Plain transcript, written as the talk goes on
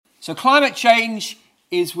So climate change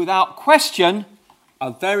is without question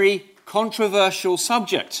a very controversial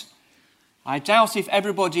subject. I doubt if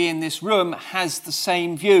everybody in this room has the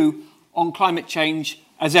same view on climate change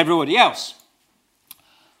as everybody else.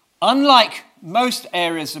 Unlike most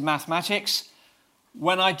areas of mathematics,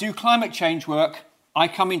 when I do climate change work, I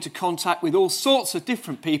come into contact with all sorts of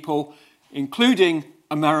different people, including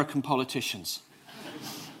American politicians.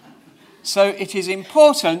 So it is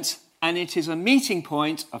important, and it is a meeting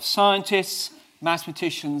point of scientists,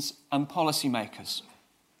 mathematicians, and policymakers.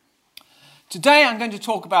 Today I'm going to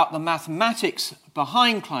talk about the mathematics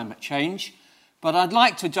behind climate change, but I'd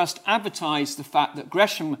like to just advertise the fact that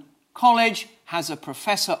Gresham College has a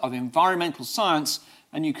professor of environmental science,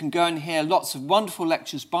 and you can go and hear lots of wonderful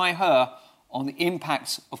lectures by her on the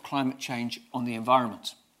impacts of climate change on the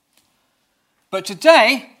environment. But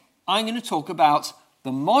today I'm going to talk about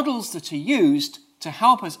the models that are used to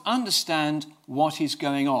help us understand what is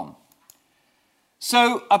going on.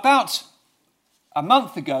 So about a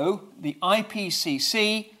month ago, the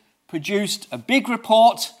IPCC produced a big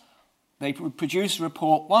report. They produce a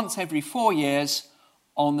report once every 4 years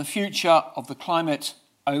on the future of the climate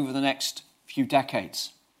over the next few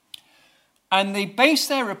decades. And they base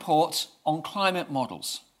their report on climate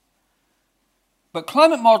models. But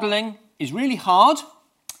climate modelling is really hard,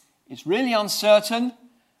 it's really uncertain,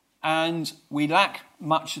 and we lack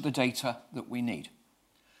much of the data that we need.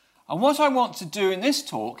 And what I want to do in this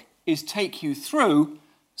talk is take you through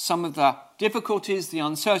some of the difficulties, the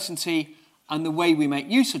uncertainty, and the way we make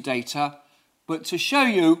use of data, but to show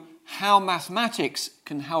you how mathematics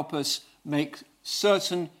can help us make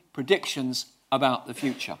certain predictions about the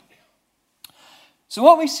future. So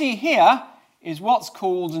what we see here is what's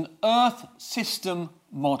called an Earth system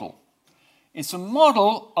model. It's a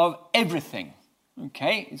model of everything.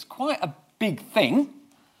 Okay, it's quite a big thing.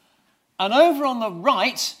 And over on the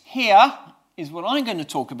right here is what I'm going to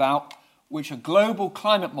talk about, which are global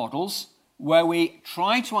climate models, where we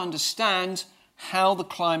try to understand how the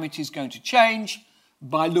climate is going to change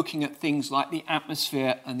by looking at things like the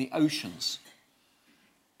atmosphere and the oceans.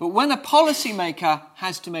 But when a policymaker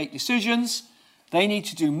has to make decisions, they need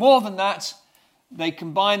to do more than that. They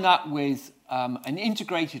combine that with an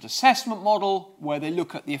integrated assessment model where they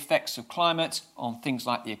look at the effects of climate on things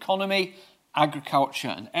like the economy, agriculture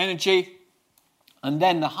and energy. And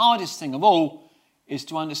then the hardest thing of all is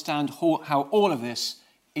to understand how all of this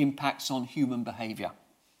impacts on human behaviour.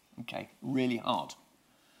 Okay, really hard.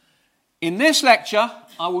 In this lecture,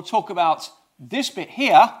 I will talk about this bit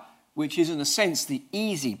here, which is in a sense the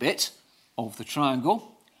easy bit of the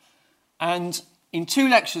triangle. And in 2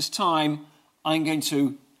 lectures' time, I'm going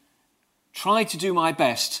to try to do my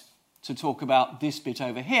best to talk about this bit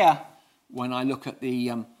over here when I look at the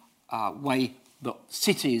way that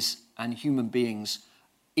cities and human beings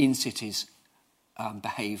in cities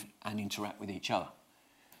behave and interact with each other.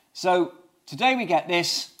 So today we get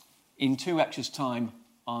this. In 2 lectures' time,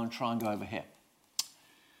 I'll try and go over here.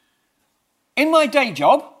 In my day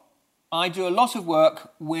job, I do a lot of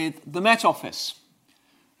work with the Met Office.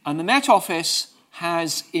 And the Met Office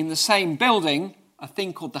has, in the same building, a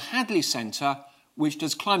thing called the Hadley Centre, which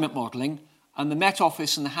does climate modelling, and the Met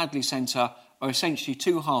Office and the Hadley Centre are essentially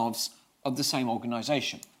 2 halves of the same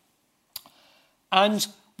organisation. And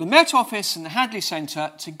the Met Office and the Hadley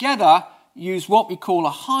Centre together use what we call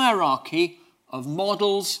a hierarchy of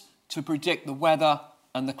models to predict the weather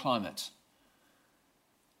and the climate.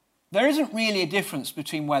 There isn't really a difference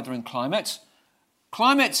between weather and climate.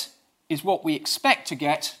 Climate is what we expect to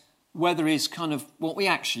get, weather is kind of what we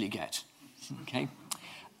actually get. Okay?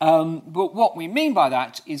 But what we mean by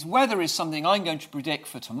that is weather is something I'm going to predict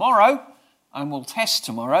for tomorrow, and will test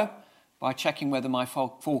tomorrow by checking whether my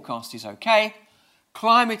forecast is okay.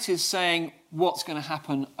 Climate is saying what's going to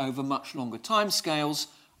happen over much longer timescales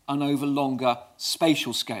and over longer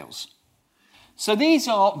spatial scales. So these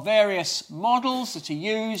are various models that are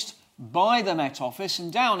used by the Met Office,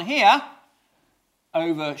 and down here,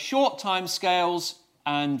 over short timescales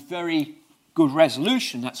and very good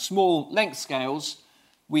resolution, that's small length scales,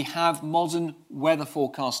 we have modern weather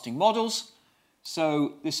forecasting models.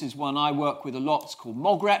 So this is one I work with a lot, it's called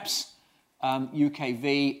MOGREPS,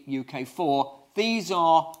 UKV, UK4. These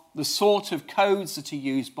are the sort of codes that are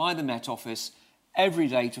used by the Met Office every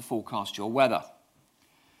day to forecast your weather.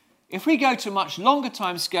 If we go to much longer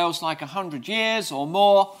timescales, like 100 years or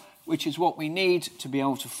more, which is what we need to be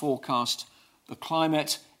able to forecast the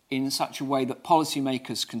climate in such a way that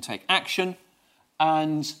policymakers can take action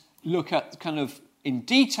and look at kind of in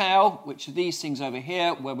detail, which are these things over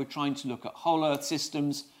here, where we're trying to look at whole Earth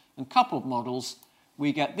systems and coupled models,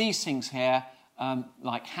 we get these things here,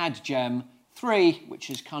 like HADGEM, 3, which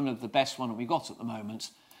is kind of the best one we've got at the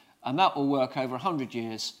moment, and that will work over 100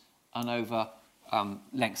 years and over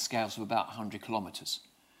length scales of about 100 kilometres.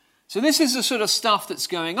 So this is the sort of stuff that's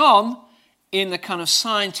going on in the kind of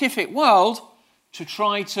scientific world to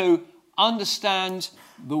try to understand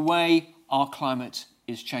the way our climate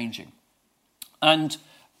is changing. And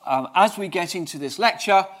as we get into this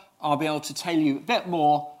lecture, I'll be able to tell you a bit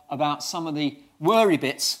more about some of the worry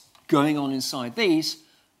bits going on inside these,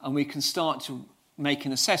 and we can start to make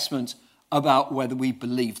an assessment about whether we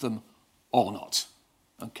believe them or not.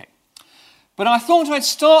 Okay. But I thought I'd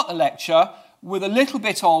start the lecture with a little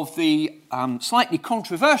bit of the slightly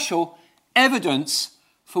controversial evidence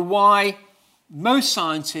for why most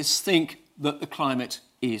scientists think that the climate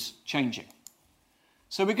is changing.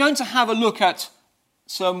 So we're going to have a look at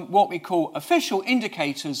some what we call official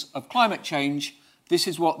indicators of climate change. This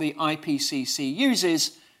is what the IPCC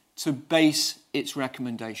uses to base its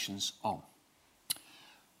recommendations on.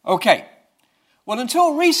 Okay, well,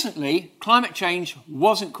 until recently, climate change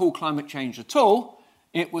wasn't called climate change at all.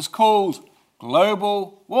 It was called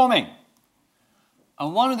global warming.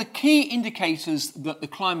 And one of the key indicators that the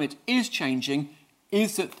climate is changing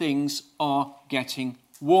is that things are getting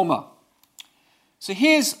warmer. So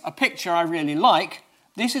here's a picture I really like.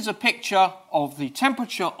 This is a picture of the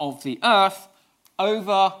temperature of the Earth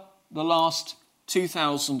over the last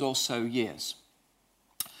 2,000 or so years.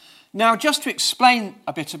 Now, just to explain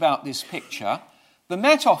a bit about this picture, the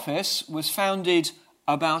Met Office was founded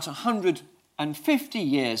about 150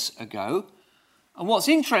 years ago. And what's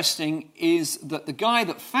interesting is that the guy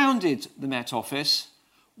that founded the Met Office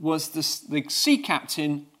was the sea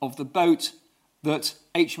captain of the boat that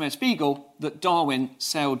HMS Beagle that Darwin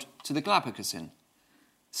sailed to the Galapagos in.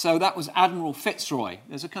 So that was Admiral Fitzroy.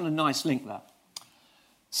 There's a kind of nice link there.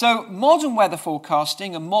 So modern weather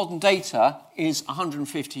forecasting and modern data is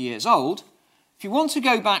 150 years old. If you want to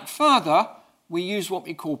go back further, we use what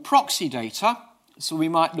we call proxy data. So we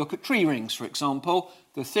might look at tree rings, for example.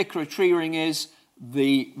 The thicker a tree ring is,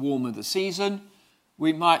 the warmer the season.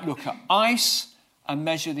 We might look at ice and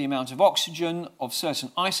measure the amount of oxygen of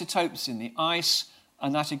certain isotopes in the ice,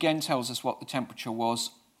 and that again tells us what the temperature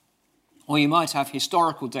was. Or you might have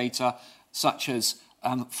historical data, such as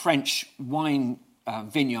French wine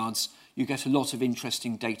vineyards. You get a lot of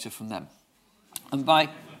interesting data from them. And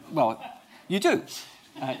you do.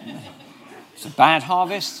 It's a bad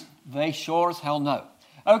harvest. They sure as hell know.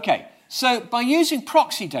 Okay, so by using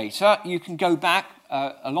proxy data, you can go back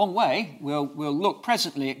a long way. We'll look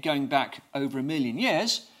presently at going back over 1 million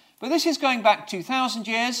years, but this is going back 2,000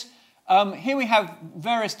 years. Here we have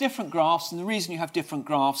various different graphs, and the reason you have different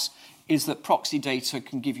graphs is that proxy data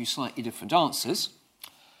can give you slightly different answers.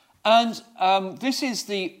 And this is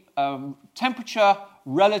the temperature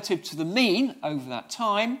relative to the mean over that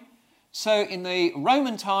time. So in the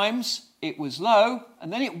Roman times, it was low,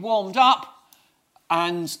 and then it warmed up,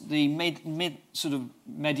 and the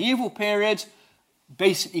medieval period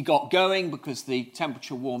basically got going because the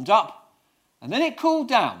temperature warmed up, and then it cooled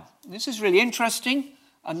down. This is really interesting,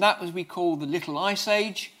 and that was we call the Little Ice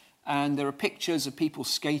Age, and there are pictures of people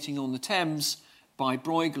skating on the Thames by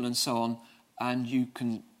Bruegel and so on, and you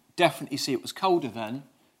can definitely see it was colder then.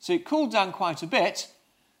 So it cooled down quite a bit,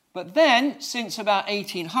 but then since about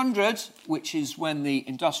 1800, which is when the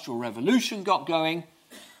Industrial Revolution got going,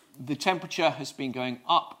 the temperature has been going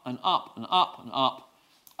up and up and up and up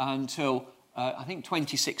until I think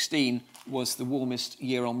 2016 was the warmest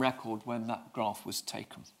year on record when that graph was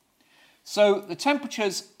taken. So the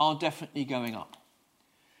temperatures are definitely going up.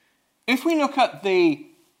 If we look at the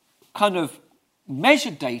kind of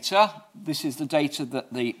measured data, this is the data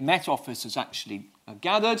that the Met Office has actually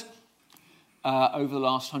gathered over the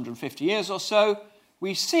last 150 years or so,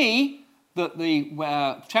 we see that the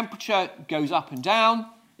temperature goes up and down.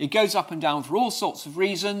 It goes up and down for all sorts of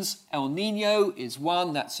reasons. El Nino is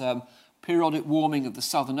one. That's periodic warming of the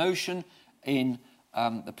Southern Ocean in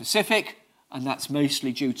the Pacific, and that's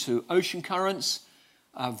mostly due to ocean currents.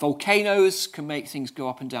 Volcanoes can make things go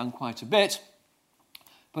up and down quite a bit.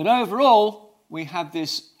 But overall, we have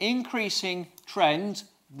this increasing trend.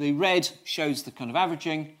 The red shows the kind of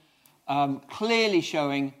averaging, clearly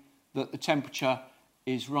showing that the temperature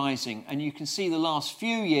is rising. And you can see the last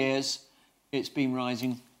few years, it's been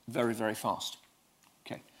rising very, very fast.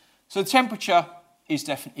 Okay, so the temperature is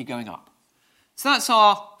definitely going up. So that's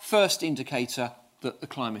our first indicator that the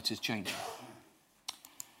climate is changing.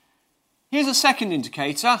 Here's a second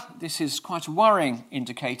indicator. This is quite a worrying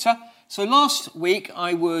indicator. So last week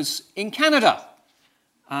I was in Canada.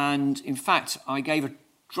 And in fact, I gave a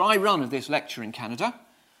dry run of this lecture in Canada.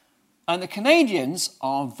 And the Canadians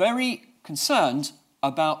are very concerned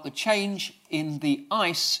about the change in the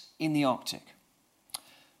ice in the Arctic.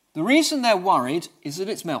 The reason they're worried is that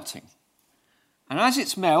it's melting. And as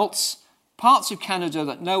it melts, parts of Canada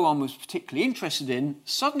that no one was particularly interested in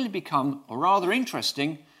suddenly become rather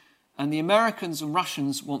interesting, and the Americans and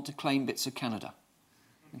Russians want to claim bits of Canada.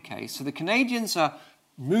 Okay, so the Canadians are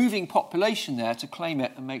moving population there to claim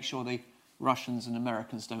it and make sure the Russians and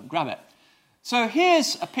Americans don't grab it. So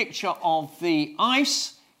here's a picture of the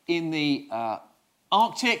ice in the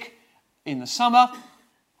Arctic in the summer,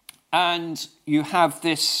 and you have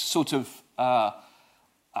this sort of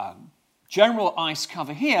general ice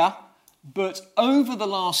cover here, but over the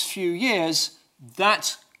last few years,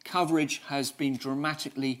 that coverage has been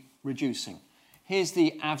dramatically reducing. Here's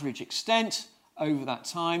the average extent over that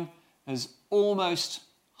time has almost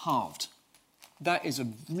halved. That is a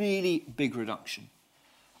really big reduction.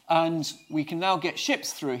 And we can now get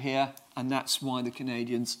ships through here, and that's why the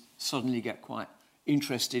Canadians suddenly get quite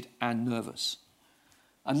interested and nervous.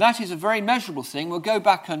 And that is a very measurable thing. We'll go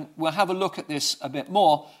back and we'll have a look at this a bit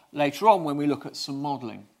more later on when we look at some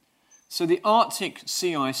modelling. So the Arctic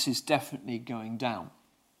sea ice is definitely going down.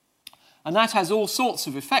 And that has all sorts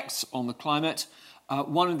of effects on the climate.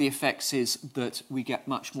 One of the effects is that we get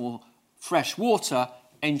much more fresh water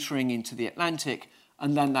entering into the Atlantic,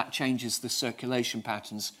 and then that changes the circulation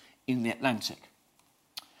patterns in the Atlantic.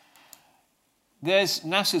 There's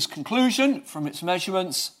NASA's conclusion from its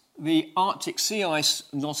measurements. The Arctic sea ice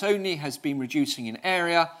not only has been reducing in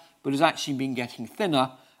area, but has actually been getting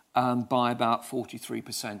thinner by about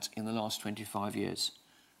 43% in the last 25 years.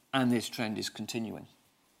 And this trend is continuing.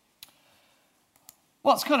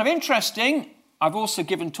 What's kind of interesting, I've also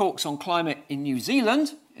given talks on climate in New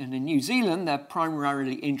Zealand. And in New Zealand, they're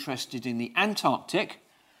primarily interested in the Antarctic.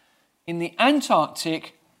 In the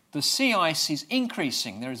Antarctic, the sea ice is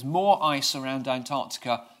increasing. There is more ice around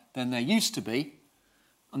Antarctica than there used to be.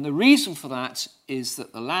 And the reason for that is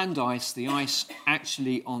that the land ice, the ice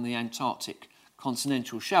actually on the Antarctic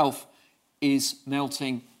continental shelf, is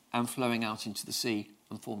melting and flowing out into the sea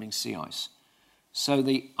and forming sea ice. So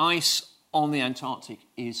the ice on the Antarctic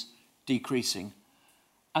is decreasing.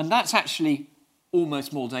 And that's actually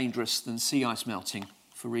almost more dangerous than sea ice melting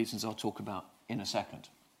for reasons I'll talk about in a second.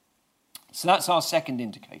 So that's our second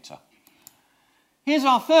indicator. Here's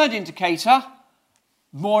our third indicator,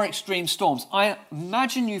 more extreme storms. I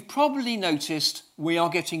imagine you've probably noticed we are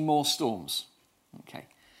getting more storms. Okay.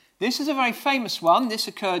 This is a very famous one. This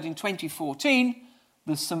occurred in 2014,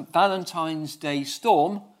 the St. Valentine's Day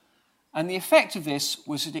storm. And the effect of this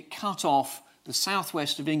was that it cut off the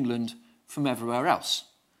southwest of England from everywhere else.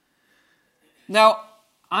 Now,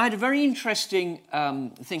 I had a very interesting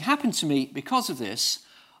thing happen to me because of this.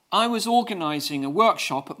 I was organising a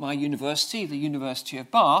workshop at my university, the University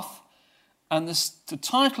of Bath, and the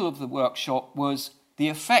title of the workshop was The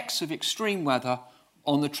Effects of Extreme Weather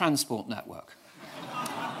on the Transport Network.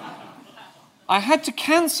 I had to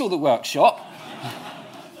cancel the workshop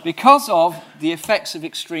because of the effects of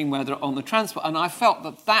extreme weather on the transport, and I felt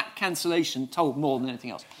that that cancellation told more than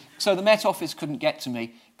anything else. So the Met Office couldn't get to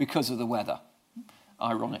me because of the weather,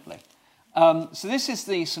 ironically. So this is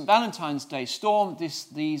the St. Valentine's Day storm. This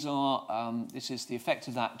is the effect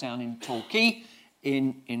of that down in Torquay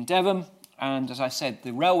in Devon. And as I said,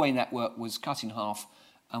 the railway network was cut in half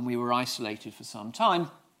and we were isolated for some time.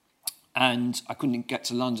 And I couldn't get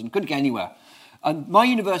to London, couldn't get anywhere. And my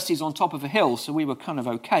university is on top of a hill, so we were kind of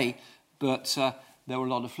okay, but there were a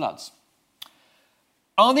lot of floods.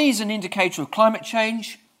 Are these an indicator of climate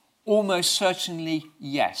change? Almost certainly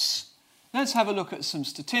yes. Let's have a look at some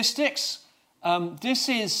statistics. This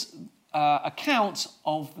is a count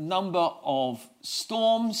of the number of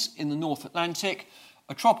storms in the North Atlantic.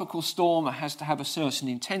 A tropical storm has to have a certain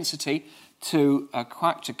intensity to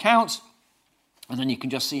count, and then you can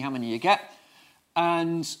just see how many you get.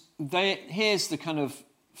 And here's the kind of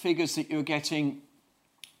figures that you're getting,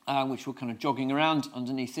 which were kind of jogging around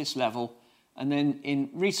underneath this level. And then in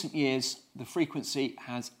recent years, the frequency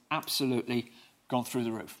has absolutely gone through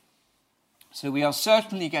the roof. So we are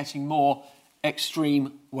certainly getting more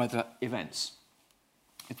extreme weather events.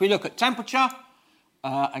 If we look at temperature,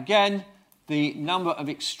 again, the number of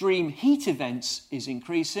extreme heat events is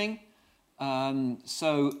increasing. And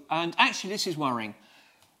actually this is worrying.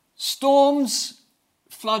 Storms,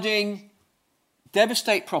 flooding,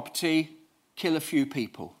 devastate property, kill a few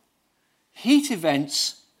people. Heat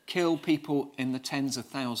events kill people in the tens of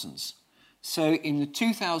thousands. So in the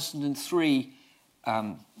 2003,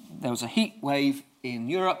 there was a heat wave in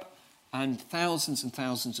Europe and thousands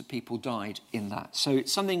of people died in that. So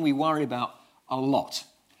it's something we worry about a lot.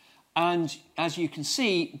 And as you can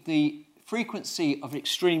see, the frequency of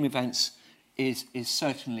extreme events is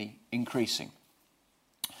certainly increasing.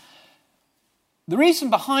 The reason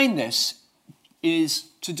behind this is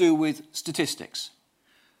to do with statistics.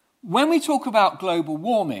 When we talk about global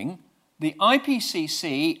warming, the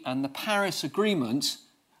IPCC and the Paris Agreement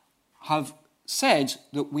have said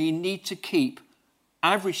that we need to keep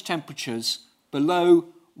average temperatures below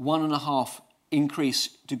 1.5 increase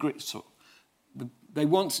degrees. So they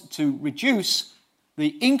want to reduce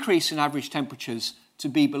the increase in average temperatures to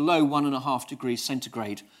be below 1.5 degrees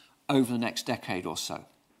centigrade over the next decade or so.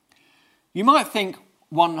 You might think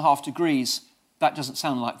 1.5 degrees, that doesn't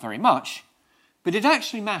sound like very much, but it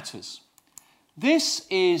actually matters. This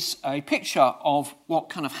is a picture of what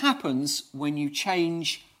kind of happens when you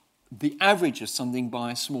change the average of something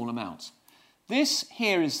by a small amount. This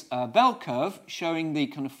here is a bell curve showing the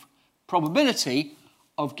kind of probability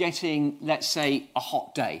of getting, let's say, a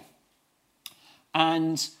hot day.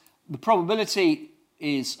 And the probability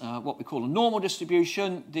is what we call a normal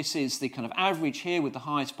distribution. This is the kind of average here with the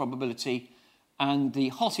highest probability. And the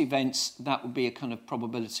hot events, that would be a kind of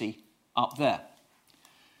probability up there.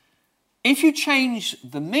 If you change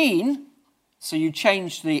the mean, so you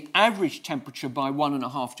change the average temperature by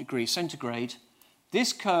 1.5 degrees centigrade,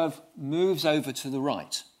 this curve moves over to the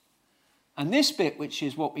right. And this bit, which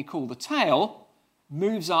is what we call the tail,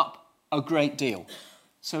 moves up a great deal.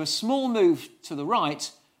 So a small move to the right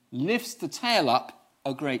lifts the tail up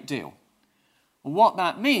a great deal. And what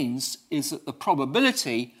that means is that the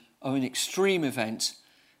probability of an extreme event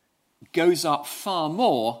goes up far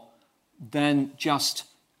more than just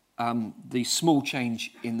the small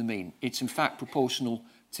change in the mean. It's in fact proportional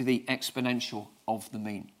to the exponential of the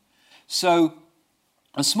mean. So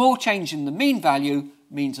a small change in the mean value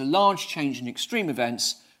means a large change in extreme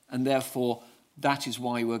events, and therefore that is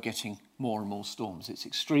why we're getting more and more storms. It's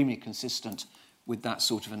extremely consistent with that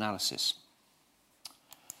sort of analysis.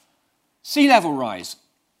 Sea level rise.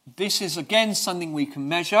 This is again something we can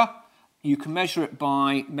measure. You can measure it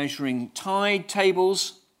by measuring tide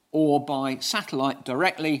tables or by satellite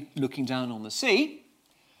directly looking down on the sea.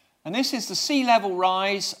 And this is the sea level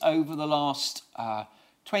rise over the last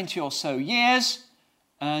 20 or so years.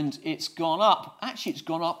 And it's gone up. Actually, it's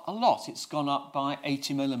gone up a lot. It's gone up by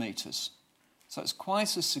 80 millimetres. So it's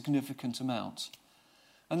quite a significant amount.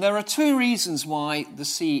 And there are two reasons why the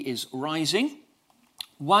sea is rising.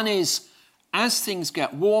 One is as things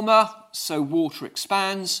get warmer, so water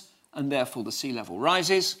expands, and therefore the sea level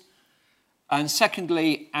rises. And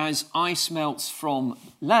secondly, as ice melts from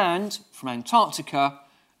land, from Antarctica,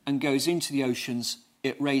 and goes into the oceans,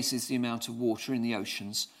 it raises the amount of water in the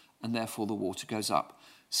oceans, and therefore the water goes up.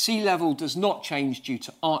 Sea level does not change due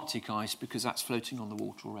to Arctic ice because that's floating on the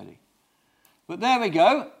water already. But there we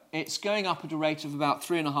go. It's going up at a rate of about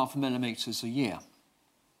 3.5 millimetres a year.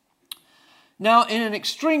 Now, in an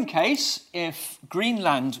extreme case, if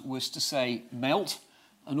Greenland was to, say, melt,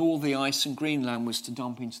 and all the ice in Greenland was to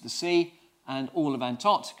dump into the sea, and all of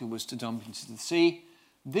Antarctica was to dump into the sea,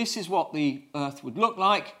 this is what the Earth would look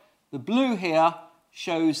like. The blue here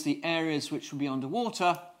shows the areas which would be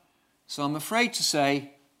underwater. So I'm afraid to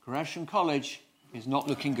say Gresham College is not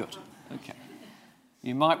looking good. Okay.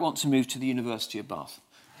 You might want to move to the University of Bath.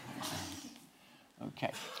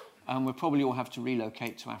 Okay. And we'll probably all have to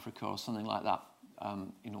relocate to Africa or something like that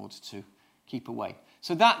in order to keep away.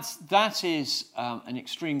 So that is an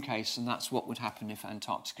extreme case, and that's what would happen if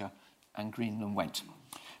Antarctica and Greenland went.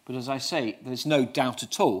 But as I say, there's no doubt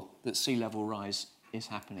at all that sea level rise is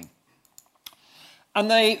happening. And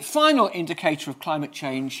the final indicator of climate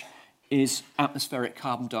change is atmospheric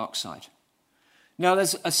carbon dioxide. Now,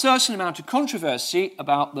 there's a certain amount of controversy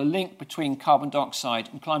about the link between carbon dioxide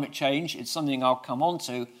and climate change. It's something I'll come on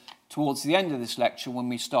to towards the end of this lecture when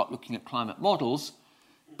we start looking at climate models.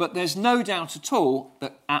 But there's no doubt at all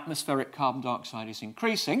that atmospheric carbon dioxide is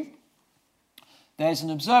increasing. There's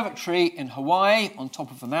an observatory in Hawaii on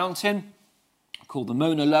top of a mountain called the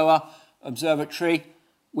Mauna Loa Observatory,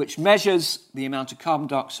 which measures the amount of carbon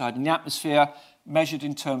dioxide in the atmosphere, measured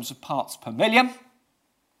in terms of parts per million.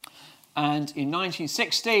 And in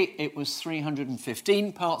 1960, it was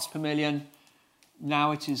 315 parts per million.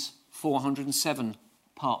 Now it is 407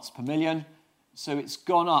 parts per million. So it's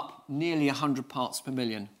gone up nearly 100 parts per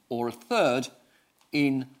million, or a third,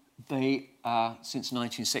 in the since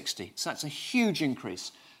 1960. So that's a huge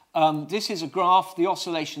increase. This is a graph. The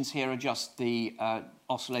oscillations here are just the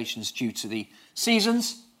oscillations due to the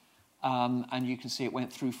seasons. And you can see it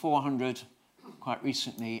went through 400 quite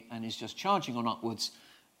recently and is just charging on upwards.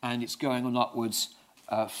 And it's going on upwards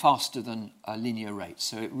faster than a linear rate.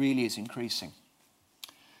 So it really is increasing.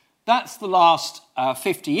 That's the last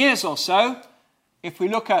 50 years or so. if we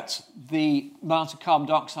look at the amount of carbon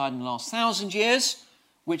dioxide in the last 1,000 years,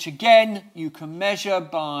 which again you can measure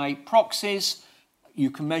by proxies,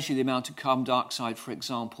 you can measure the amount of carbon dioxide, for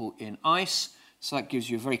example, in ice. So that gives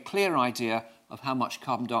you a very clear idea of how much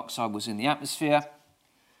carbon dioxide was in the atmosphere.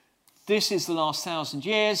 This is the last 1,000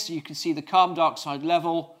 years. You can see the carbon dioxide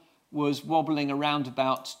level was wobbling around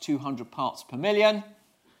about 200 parts per million.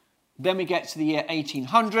 Then we get to the year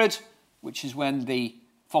 1800, which is when the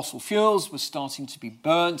fossil fuels were starting to be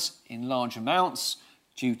burnt in large amounts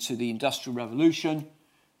due to the Industrial Revolution.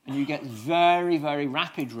 And you get very, very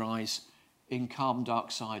rapid rise in carbon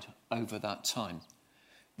dioxide over that time.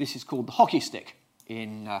 This is called the hockey stick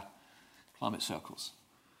in climate circles.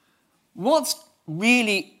 What's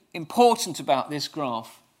really important about this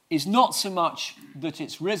graph is not so much that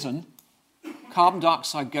it's risen. Carbon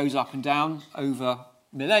dioxide goes up and down over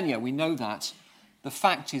millennia, we know that. The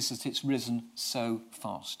fact is that it's risen so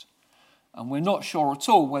fast. And we're not sure at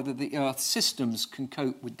all whether the Earth's systems can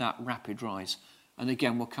cope with that rapid rise. And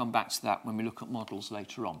again, we'll come back to that when we look at models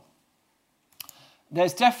later on.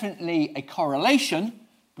 There's definitely a correlation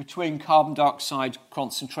between carbon dioxide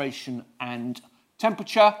concentration and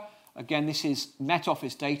temperature. Again, this is Met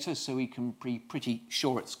Office data, so we can be pretty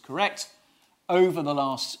sure it's correct. Over the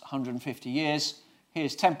last 150 years,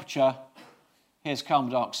 here's temperature, here's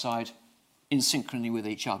carbon dioxide in synchrony with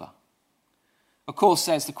each other. Of course,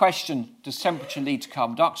 there's the question, does temperature lead to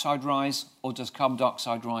carbon dioxide rise, or does carbon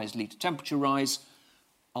dioxide rise lead to temperature rise?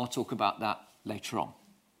 I'll talk about that later on.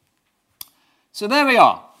 So there we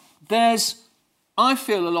are. There's, I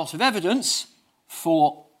feel, a lot of evidence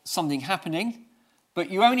for something happening, but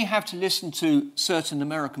you only have to listen to certain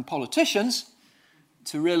American politicians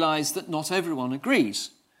to realise that not everyone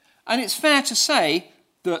agrees. And it's fair to say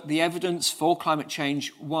that the evidence for climate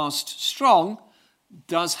change, whilst strong,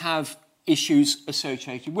 does have issues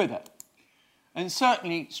associated with it. And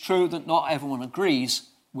certainly it's true that not everyone agrees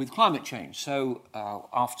with climate change. So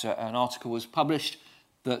after an article was published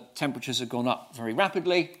that temperatures have gone up very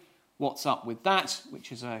rapidly, What's Up With That,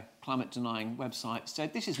 which is a climate-denying website,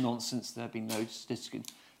 said this is nonsense, there have been no statistics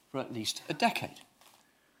for at least a decade.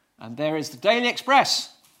 And there is the Daily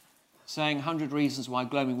Express saying 100 reasons why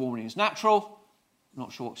global warming is natural.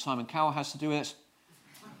 Not sure what Simon Cowell has to do with it.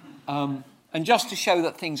 And just to show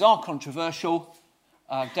that things are controversial,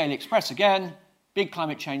 Daily Express again, big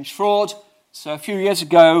climate change fraud. So a few years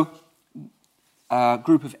ago, a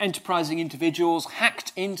group of enterprising individuals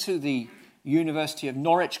hacked into the University of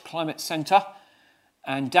Norwich Climate Centre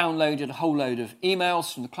and downloaded a whole load of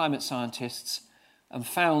emails from the climate scientists and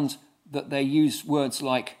found that they used words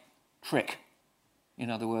like trick. In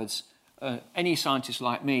other words, any scientist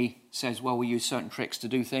like me says, well, we use certain tricks to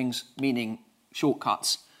do things, meaning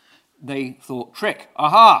shortcuts. They thought, trick,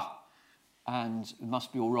 aha, and it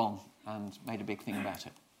must be all wrong, and made a big thing about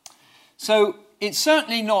it. So it's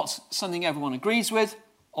certainly not something everyone agrees with,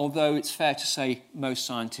 although it's fair to say most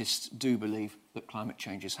scientists do believe that climate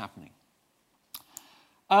change is happening.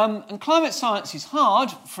 And climate science is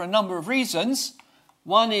hard for a number of reasons.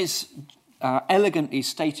 One is elegantly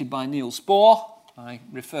stated by Niels Bohr. I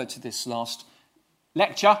referred to this last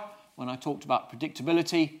lecture when I talked about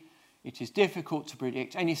predictability. It is difficult to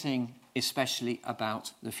predict anything, especially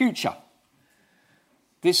about the future.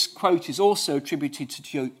 This quote is also attributed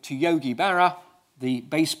to Yogi Berra, the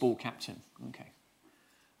baseball captain. Okay.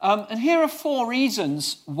 And here are 4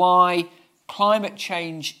 reasons why climate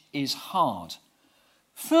change is hard.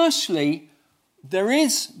 Firstly, there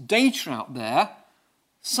is data out there.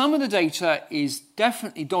 Some of the data is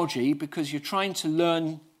definitely dodgy because you're trying to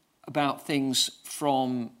learn about things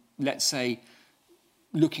from, let's say,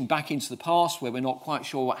 looking back into the past where we're not quite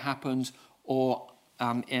sure what happened, or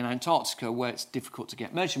in Antarctica where it's difficult to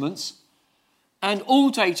get measurements. And all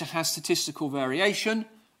data has statistical variation,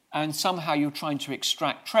 and somehow you're trying to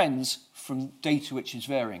extract trends from data which is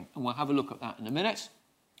varying. And we'll have a look at that in a minute.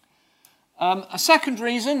 A second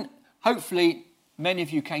reason, hopefully many of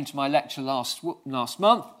you came to my lecture last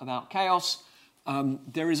month about chaos.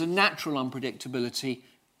 There is a natural unpredictability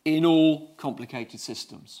in all complicated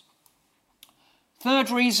systems. Third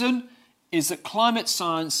reason is that climate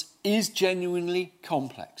science is genuinely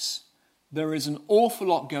complex. There is an awful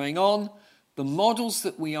lot going on. The models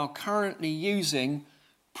that we are currently using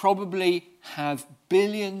probably have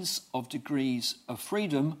billions of degrees of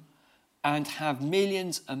freedom and have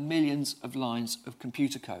millions and millions of lines of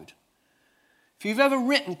computer code. If you've ever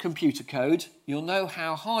written computer code, you'll know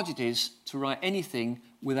how hard it is to write anything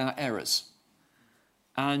without errors.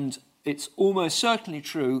 And it's almost certainly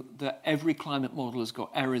true that every climate model has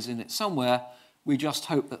got errors in it somewhere. We just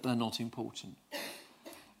hope that they're not important.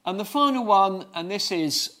 And the final one, and this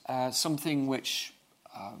is something which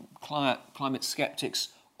climate skeptics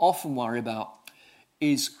often worry about,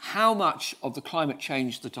 is how much of the climate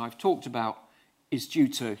change that I've talked about is due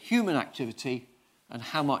to human activity and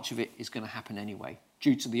how much of it is going to happen anyway,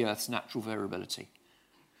 due to the Earth's natural variability.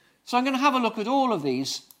 So I'm going to have a look at all of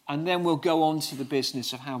these, and then we'll go on to the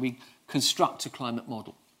business of how we construct a climate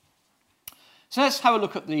model. So let's have a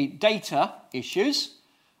look at the data issues,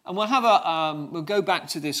 and we'll go back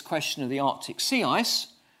to this question of the Arctic sea ice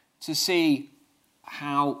to see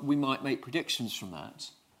how we might make predictions from that.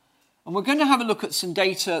 And we're going to have a look at some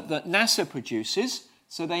data that NASA produces.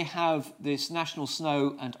 So they have this National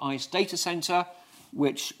Snow and Ice Data Centre,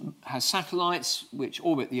 which has satellites which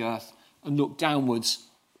orbit the Earth and look downwards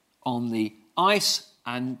on the ice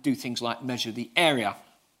and do things like measure the area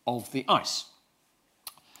of the ice.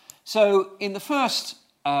 So in the first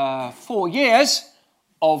 4 years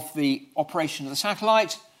of the operation of the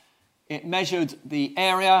satellite, it measured the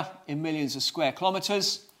area in millions of square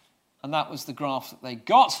kilometres, and that was the graph that they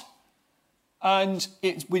got. And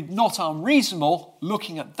it was not unreasonable,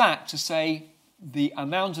 looking at that, to say the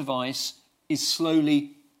amount of ice is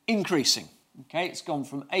slowly increasing. Okay, it's gone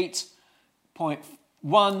from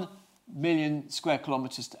 8.1 million square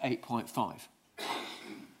kilometres to 8.5.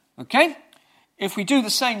 Okay, if we do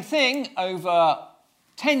the same thing over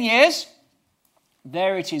 10 years,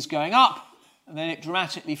 there it is going up, and then it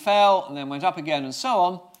dramatically fell, and then went up again, and so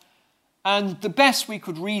on. And the best we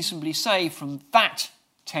could reasonably say from that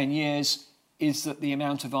 10 years is that the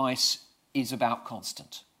amount of ice is about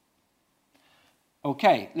constant.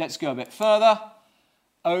 Okay, let's go a bit further.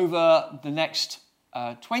 Over the next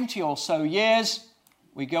 20 or so years,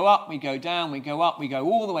 we go up, we go down, we go up, we go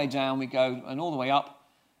all the way down, we go and all the way up.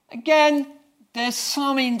 Again, there's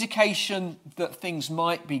some indication that things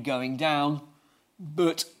might be going down,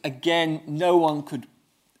 but again, no one could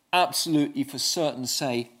absolutely for certain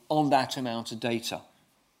say on that amount of data.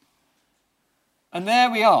 And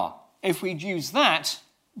there we are. If we'd use that,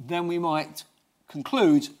 then we might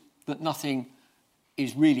conclude that nothing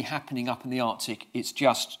is really happening up in the Arctic. It's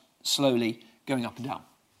just slowly going up and down.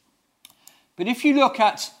 But if you look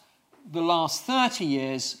at the last 30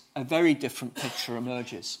 years, a very different picture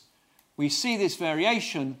emerges. We see this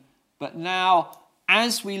variation, but now,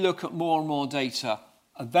 as we look at more and more data,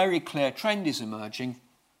 a very clear trend is emerging.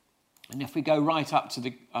 And if we go right up to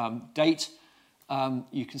the date,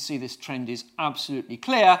 you can see this trend is absolutely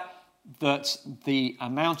clear, that the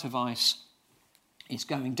amount of ice is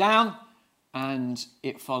going down, and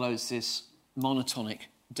it follows this monotonic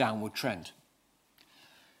downward trend.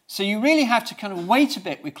 So you really have to kind of wait a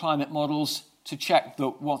bit with climate models to check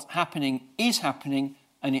that what's happening is happening,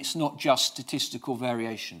 and it's not just statistical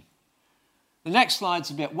variation. The next slide's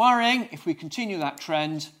a bit worrying. If we continue that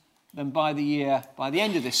trend, then by the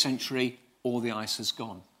end of this century, all the ice has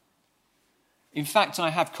gone. In fact, I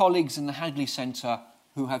have colleagues in the Hadley Centre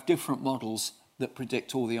who have different models that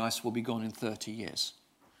predict all the ice will be gone in 30 years.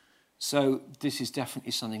 So this is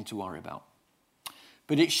definitely something to worry about.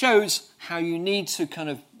 But it shows how you need to kind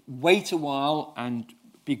of wait a while and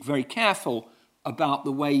be very careful about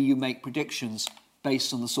the way you make predictions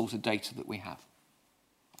based on the sort of data that we have.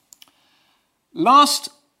 Last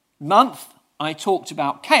month, I talked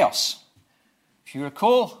about chaos. If you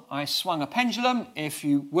recall, I swung a pendulum. If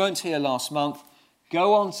you weren't here last month,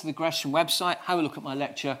 go on to the Gresham website, have a look at my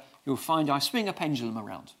lecture. You'll find I swing a pendulum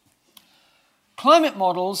around. Climate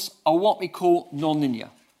models are what we call nonlinear.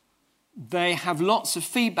 They have lots of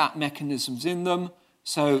feedback mechanisms in them.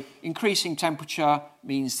 So increasing temperature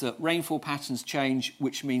means that rainfall patterns change,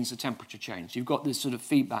 which means the temperature change. You've got this sort of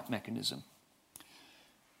feedback mechanism.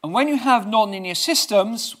 And when you have nonlinear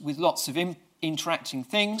systems with lots of interacting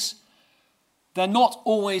things, they're not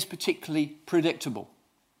always particularly predictable.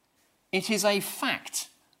 It is a fact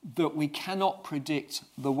that we cannot predict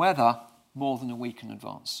the weather more than a week in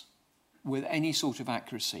advance with any sort of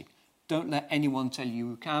accuracy. Don't let anyone tell you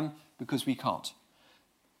you can, because we can't.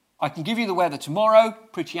 I can give you the weather tomorrow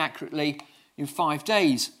pretty accurately, in 5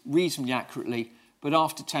 days reasonably accurately, but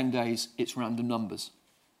after 10 days it's random numbers.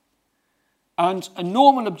 And a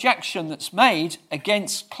normal objection that's made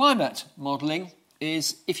against climate modelling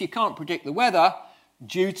is if you can't predict the weather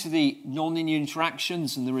due to the nonlinear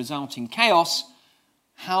interactions and the resulting chaos,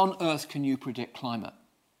 how on earth can you predict climate?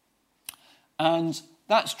 And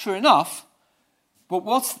that's true enough, but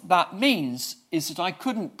what that means is that I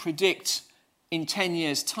couldn't predict in 10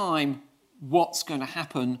 years' time what's going to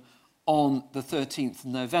happen on the 13th of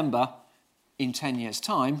November in 10 years'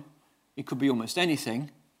 time. It could be almost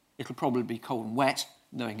anything. It'll probably be cold and wet,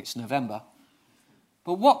 knowing it's November.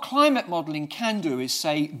 But what climate modelling can do is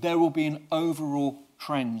say there will be an overall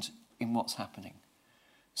trend in what's happening.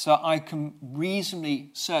 So I can reasonably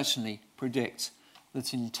certainly predict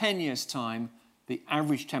that in 10 years' time, the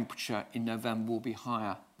average temperature in November will be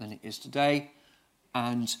higher than it is today,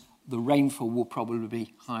 and the rainfall will probably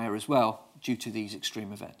be higher as well due to these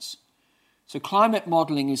extreme events. So climate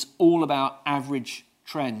modelling is all about average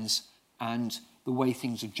trends and the way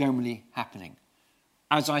things are generally happening.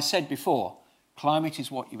 As I said before, climate is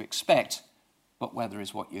what you expect, but weather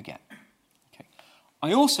is what you get. Okay.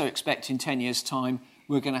 I also expect in 10 years' time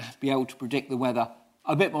we're going to be able to predict the weather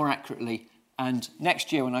a bit more accurately, and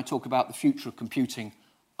next year when I talk about the future of computing,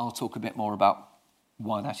 I'll talk a bit more about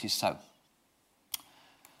why that is so.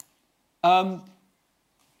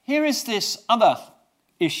 Here is this other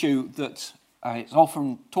issue that is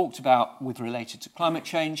often talked about with related to climate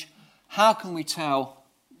change. How can we tell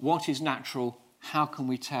what is natural? How can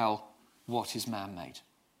we tell what is man-made?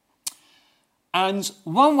 And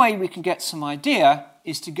one way we can get some idea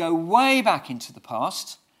is to go way back into the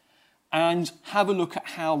past and have a look at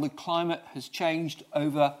how the climate has changed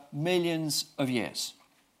over millions of years.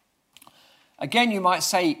 Again, you might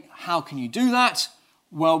say, how can you do that?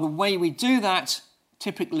 Well, the way we do that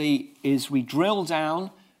typically is we drill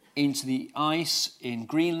down into the ice in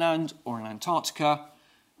Greenland or in Antarctica.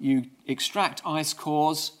 You extract ice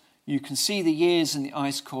cores. You can see the years in the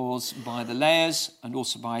ice cores by the layers and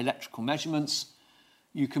also by electrical measurements.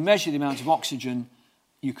 You can measure the amount of oxygen.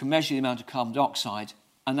 You can measure the amount of carbon dioxide,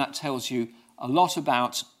 and that tells you a lot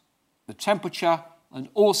about the temperature and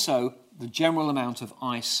also the general amount of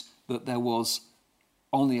ice that there was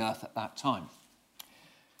on the Earth at that time.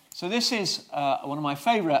 So this is one of my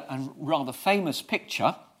favourite and rather famous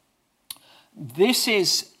picture. This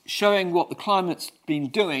is showing what the climate's been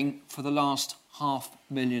doing for the last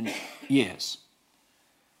 500,000 years.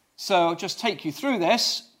 So I'll just take you through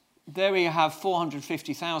this. There we have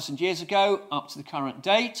 450,000 years ago up to the current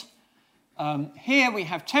date. Here we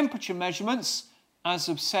have temperature measurements as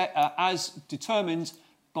determined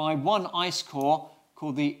by one ice core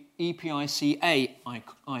called the EPIC-A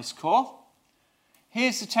ice core.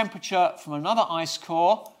 Here's the temperature from another ice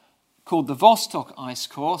core called the Vostok ice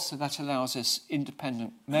core, so that allows us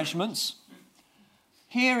independent measurements.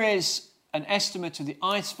 Here is an estimate of the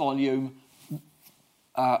ice volume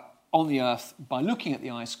on the Earth by looking at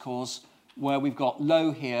the ice cores, where we've got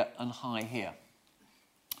low here and high here.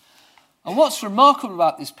 And what's remarkable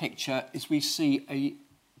about this picture is we see a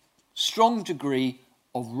strong degree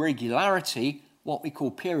of regularity, what we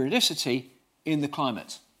call periodicity, in the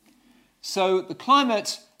climate. So the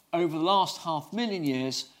climate over the last 500,000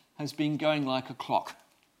 years has been going like a clock.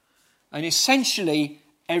 And essentially,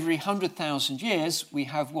 every 100,000 years, we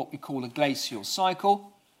have what we call a glacial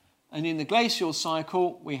cycle. And in the glacial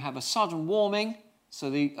cycle, we have a sudden warming,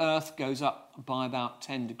 so the Earth goes up by about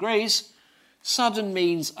 10 degrees. Sudden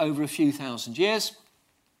means over a few thousand years.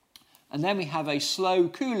 And then we have a slow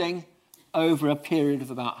cooling over a period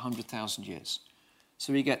of about 100,000 years.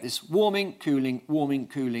 So we get this warming, cooling, warming,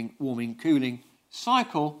 cooling, warming, cooling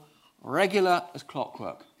cycle, regular as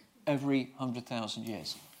clockwork, every 100,000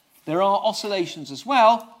 years. There are oscillations as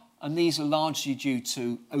well, and these are largely due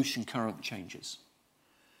to ocean current changes.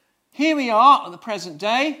 Here we are at the present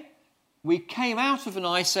day. We came out of an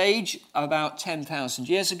ice age about 10,000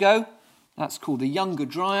 years ago. That's called the Younger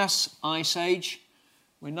Dryas Ice Age.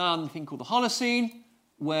 We're now in a thing called the Holocene,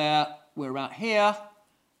 where we're out here,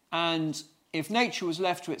 and if nature was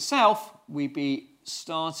left to itself, we'd be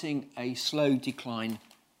starting a slow decline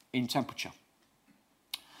in temperature.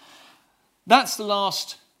 That's the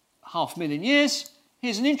last 500,000 years.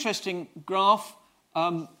 Here's an interesting graph.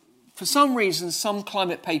 For some reason, some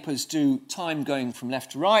climate papers do time going from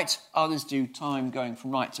left to right. Others do time going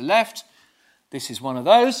from right to left. This is one of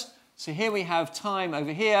those. So here we have time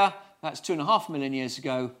over here. That's 2,500,000 years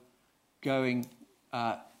ago going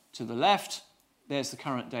to the left. There's the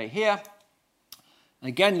current day here.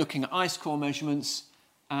 Again, looking at ice core measurements.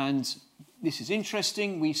 And this is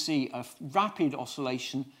interesting. We see a rapid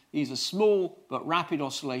oscillation. These are small but rapid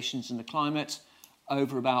oscillations in the climate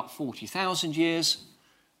over about 40,000 years.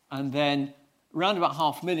 And then around about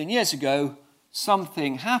 500,000 years ago,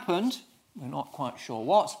 something happened. We're not quite sure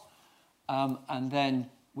what. And then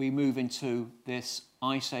we move into this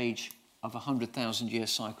ice age of 100,000 year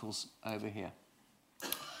cycles over here.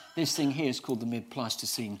 This thing here is called the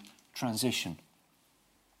mid-Pleistocene transition.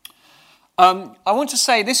 I want to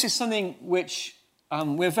say this is something which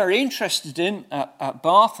we're very interested in at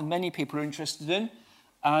Bath, and many people are interested in.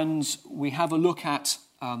 And we have a look at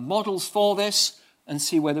models for this and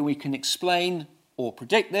see whether we can explain or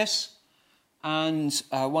predict this. And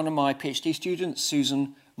one of my PhD students,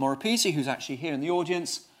 Susan Morapisi, who's actually here in the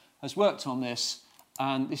audience, has worked on this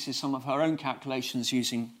and this is some of her own calculations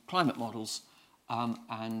using climate models.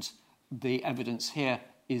 And the evidence here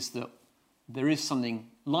is that there is something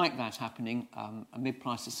like that happening, a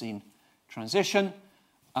mid-Pleistocene transition.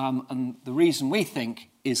 And the reason we think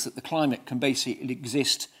is that the climate can basically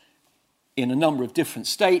exist in a number of different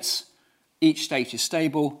states. Each state is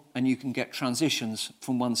stable, and you can get transitions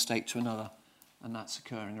from one state to another, and that's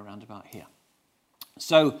occurring around about here.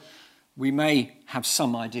 So we may have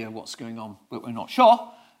some idea of what's going on, but we're not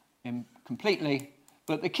sure completely.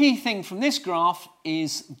 But the key thing from this graph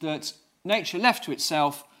is that nature left to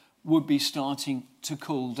itself would be starting to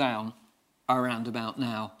cool down around about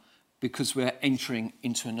now, because we're entering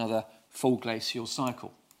into another full glacial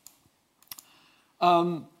cycle.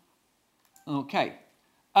 Okay,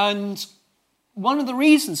 and one of the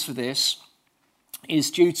reasons for this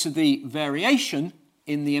is due to the variation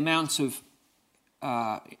in the amount of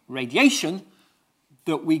radiation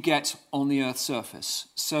that we get on the Earth's surface.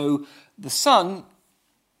 So the sun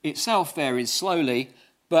itself varies slowly,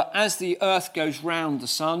 but as the Earth goes round the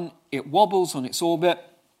sun, it wobbles on its orbit,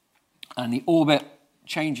 and the orbit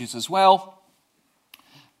changes as well.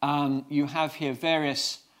 You have here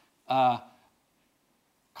various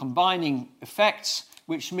combining effects,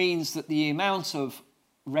 which means that the amount of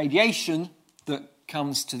radiation that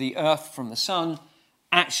comes to the Earth from the sun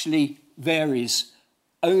actually varies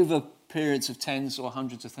over periods of tens or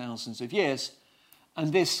hundreds of thousands of years,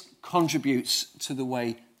 and this contributes to the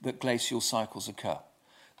way that glacial cycles occur.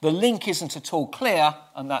 The link isn't at all clear,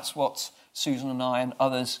 and that's what Susan and I and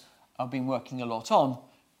others have been working a lot on,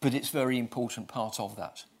 but it's a very important part of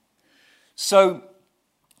that. So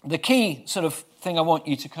the key sort of thing I want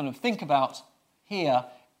you to kind of think about here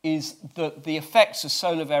is that the effects of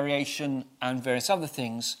solar variation and various other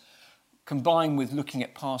things, combined with looking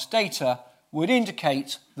at past data, would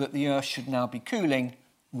indicate that the Earth should now be cooling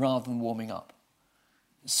rather than warming up.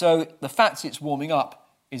 So the fact it's warming up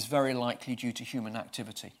is very likely due to human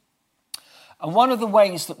activity. And one of the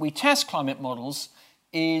ways that we test climate models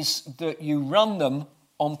is that you run them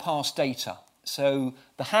on past data. So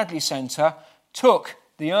the Hadley Centre took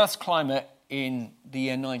the Earth's climate in the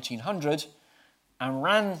year 1900 and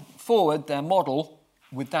ran forward their model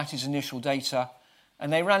with that as initial data,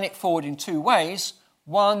 and they ran it forward in two ways.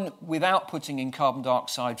 One, without putting in carbon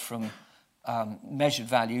dioxide from measured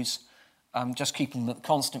values, just keeping the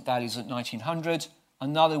constant values at 1900.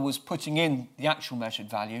 Another was putting in the actual measured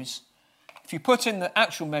values. If you put in the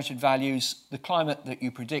actual measured values, the climate that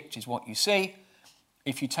you predict is what you see.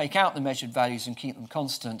 If you take out the measured values and keep them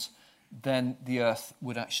constant, then the Earth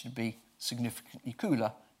would actually be significantly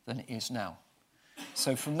cooler than it is now.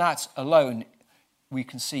 So from that alone, we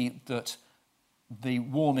can see that the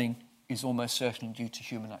warming is almost certainly due to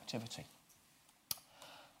human activity.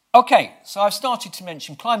 Okay, so I've started to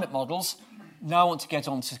mention climate models. Now I want to get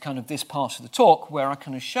on to kind of this part of the talk where I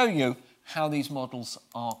kind of show you how these models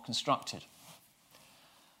are constructed.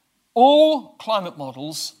 All climate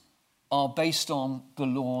models are based on the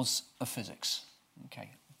laws of physics.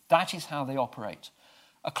 Okay, that is how they operate.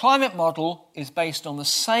 A climate model is based on the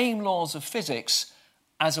same laws of physics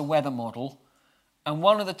as a weather model, and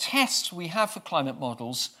one of the tests we have for climate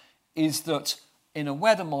models is that in a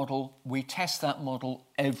weather model, we test that model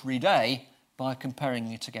every day by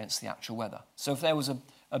comparing it against the actual weather. So if there was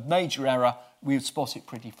a major error, we would spot it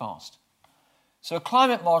pretty fast. So a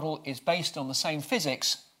climate model is based on the same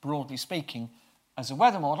physics, broadly speaking, as a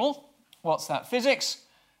weather model. What's that physics?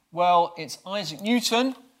 Well, it's Isaac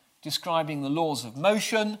Newton describing the laws of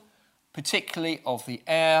motion, particularly of the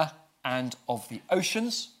air and of the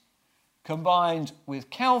oceans, combined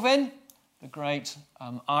with Kelvin, the great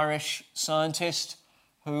Irish scientist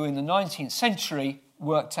who in the 19th century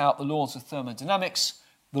worked out the laws of thermodynamics,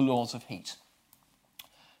 the laws of heat.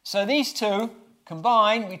 So these two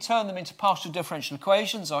combine, we turn them into partial differential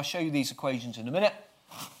equations. I'll show you these equations in a minute.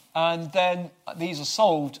 And then these are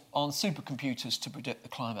solved on supercomputers to predict the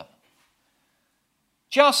climate.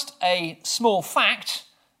 Just a small fact,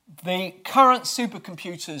 the current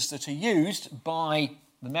supercomputers that are used by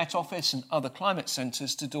the Met Office and other climate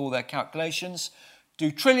centres to do all their calculations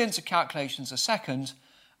do trillions of calculations a second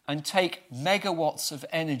and take megawatts of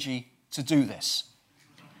energy to do this.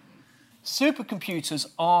 Supercomputers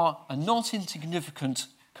are a not insignificant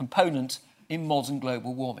component in modern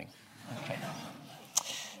global warming. Okay.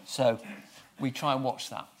 So we try and watch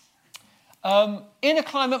that. In a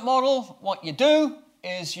climate model, what you do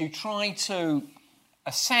is you try to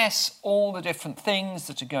assess all the different things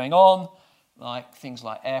that are going on, like things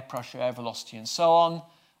like air pressure, air velocity, and so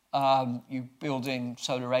on. You build in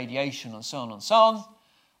solar radiation and so on and so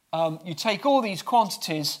on. You take all these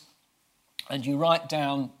quantities and you write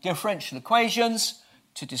down differential equations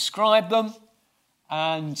to describe them.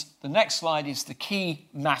 And the next slide is the key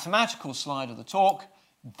mathematical slide of the talk.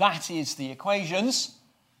 That is the equations.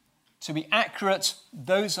 To be accurate,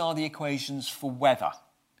 those are the equations for weather.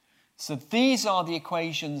 So these are the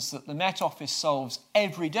equations that the Met Office solves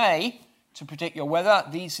every day to predict your weather.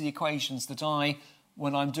 These are the equations that I,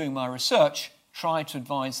 when I'm doing my research, try to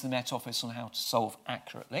advise the Met Office on how to solve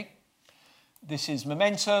accurately. This is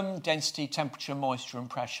momentum, density, temperature, moisture, and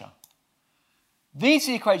pressure. These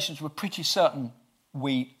are the equations we're pretty certain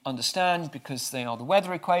we understand because they are the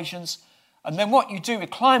weather equations. And then what you do with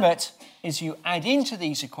climate is you add into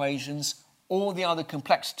these equations all the other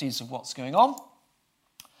complexities of what's going on.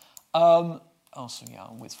 I'll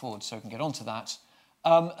whiz forward so I can get onto that.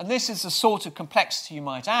 And this is the sort of complexity you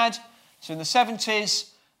might add. So in the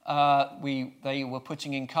 70s, they were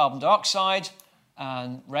putting in carbon dioxide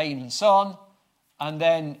and rain and so on. And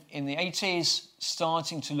then in the 80s,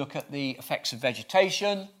 starting to look at the effects of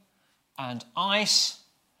vegetation and ice,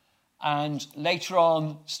 and later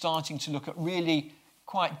on starting to look at really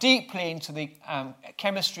quite deeply into the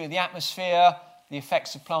chemistry of the atmosphere, the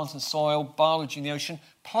effects of plant and soil, biology in the ocean.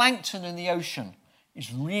 Plankton in the ocean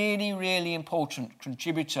is really, really important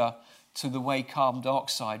contributor to the way carbon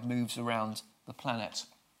dioxide moves around the planet.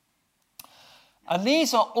 And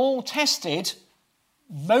these are all tested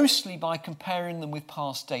mostly by comparing them with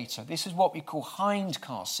past data. This is what we call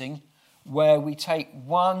hindcasting, where we take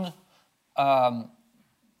one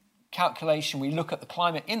calculation, we look at the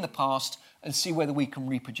climate in the past and see whether we can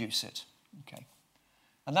reproduce it. Okay.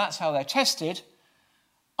 And that's how they're tested.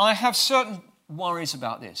 I have certain worries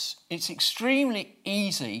about this. It's extremely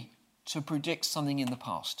easy to predict something in the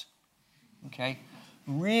past. Okay?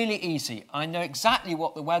 Really easy. I know exactly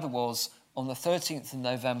what the weather was on the 13th of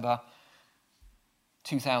November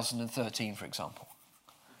 2013, for example.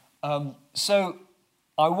 So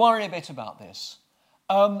I worry a bit about this.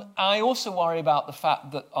 I also worry about the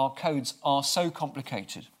fact that our codes are so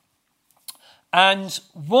complicated. And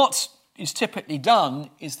what is typically done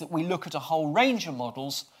is that we look at a whole range of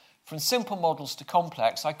models, from simple models to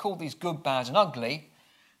complex. I call these good, bad, and ugly.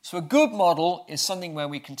 So a good model is something where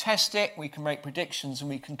we can test it, we can make predictions, and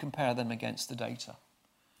we can compare them against the data.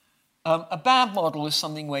 A bad model is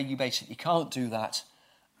something where you basically can't do that,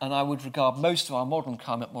 and I would regard most of our modern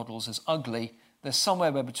climate models as ugly. They're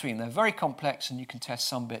somewhere between. They're very complex, and you can test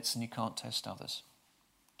some bits, and you can't test others.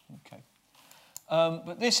 Okay.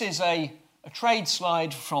 But this is a trade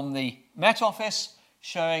slide from the Met Office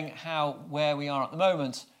showing where we are at the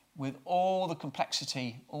moment with all the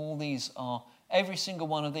complexity. Every single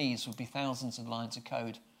one of these would be thousands of lines of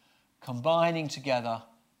code combining together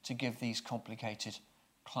to give these complicated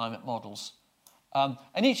climate models.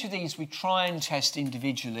 And each of these we try and test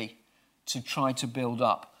individually to try to build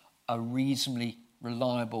up a reasonably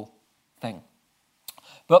reliable thing.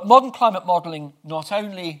 But modern climate modelling, not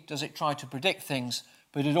only does it try to predict things,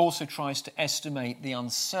 but it also tries to estimate the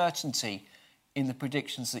uncertainty in the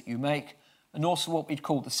predictions that you make, and also what we'd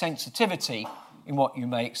call the sensitivity in what you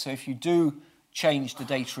make. So if you do change the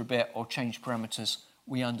data a bit or change parameters,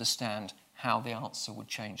 we understand how the answer would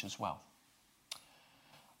change as well.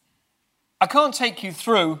 I can't take you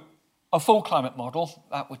through a full climate model.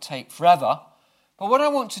 That would take forever. But what I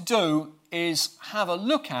want to do is have a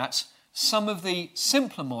look at some of the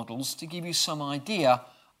simpler models to give you some idea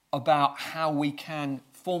about how we can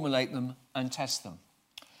formulate them and test them.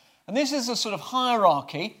 And this is a sort of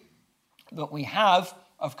hierarchy that we have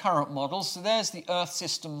of current models. So there's the Earth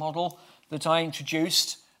system model that I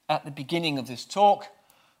introduced at the beginning of this talk,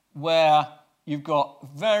 where you've got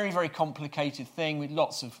a very, very complicated thing with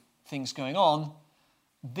lots of things going on.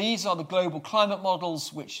 These are the global climate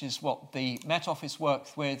models, which is what the Met Office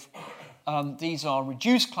works with. These are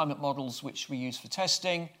reduced climate models, which we use for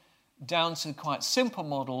testing, down to quite simple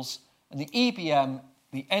models. And the EBM,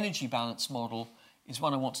 the energy balance model, is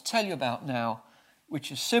one I want to tell you about now,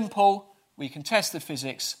 which is simple, we can test the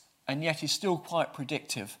physics, and yet is still quite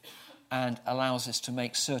predictive and allows us to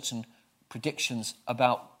make certain predictions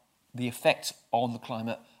about the effect on the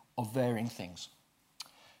climate of varying things.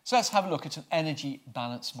 So let's have a look at an energy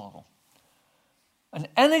balance model. An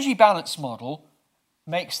energy balance model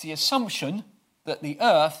makes the assumption that the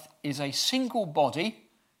Earth is a single body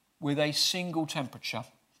with a single temperature.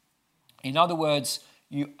 In other words,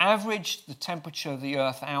 you average the temperature of the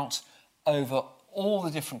Earth out over all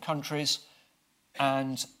the different countries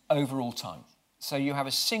and over all time. So you have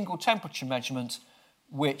a single temperature measurement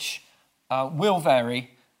which will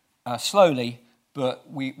vary slowly,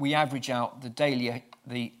 but we average out the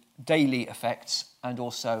daily effects and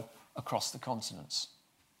also across the continents.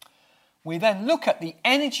 We then look at the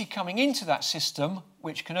energy coming into that system,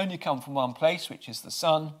 which can only come from one place, which is the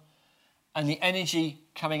sun, and the energy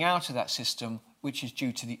coming out of that system, which is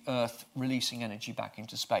due to the Earth releasing energy back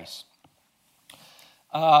into space.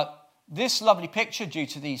 This lovely picture, due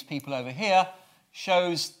to these people over here,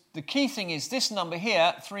 shows the key thing is this number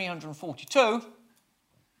here, 342,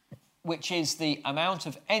 which is the amount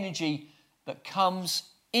of energy that comes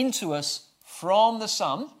into us from the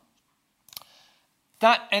sun.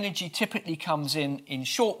 That energy typically comes in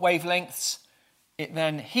short wavelengths. It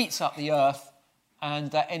then heats up the Earth,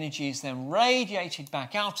 and that energy is then radiated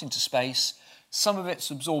back out into space. Some of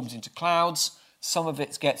it's absorbed into clouds, some of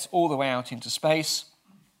it gets all the way out into space.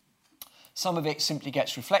 Some of it simply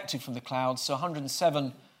gets reflected from the clouds, so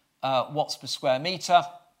 107 watts per square metre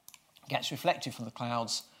gets reflected from the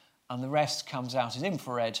clouds, and the rest comes out as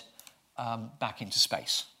infrared back into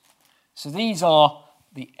space. So these are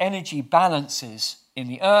the energy balances in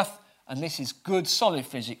the Earth, and this is good solid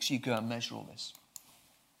physics. You go and measure all this.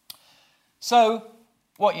 So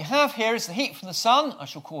what you have here is the heat from the sun, I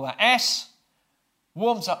shall call that S,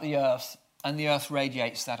 warms up the Earth, and the Earth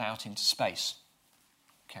radiates that out into space.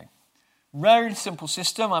 Okay. Very simple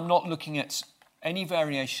system. I'm not looking at any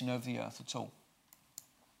variation over the Earth at all.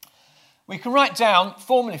 We can write down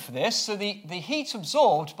formula for this. So the heat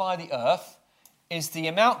absorbed by the Earth is the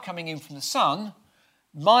amount coming in from the sun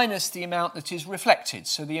minus the amount that is reflected.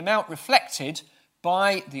 So the amount reflected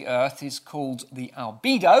by the Earth is called the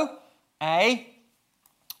albedo, A,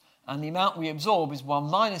 and the amount we absorb is 1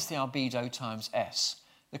 minus the albedo times S.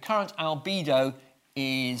 The current albedo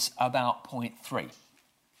is about 0.3.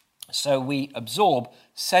 So we absorb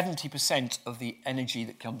 70% of the energy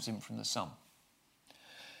that comes in from the sun.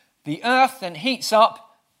 The Earth then heats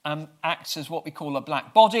up and acts as what we call a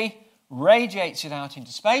black body, radiates it out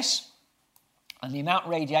into space, and the amount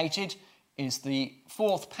radiated is the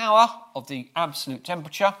fourth power of the absolute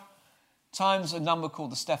temperature times a number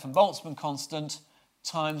called the Stefan-Boltzmann constant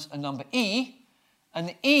times a number E, and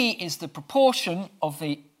the E is the proportion of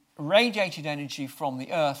the radiated energy from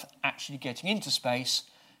the Earth actually getting into space,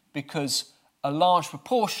 because a large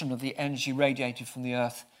proportion of the energy radiated from the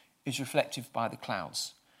Earth is reflected by the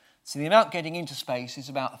clouds. So the amount getting into space is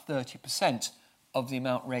about 30% of the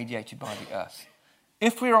amount radiated by the Earth.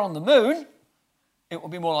 If we are on the moon, it will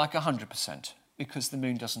be more like 100%, because the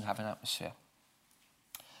moon doesn't have an atmosphere.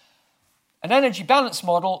 An energy balance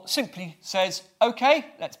model simply says, okay,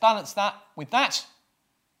 let's balance that with that,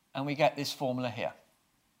 and we get this formula here.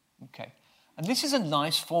 Okay, and this is a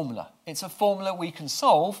nice formula. It's a formula we can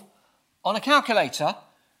solve on a calculator.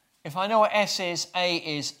 If I know what S is, A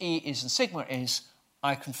is, E is, and sigma is,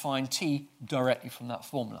 I can find T directly from that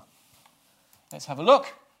formula. Let's have a look.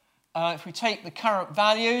 If we take the current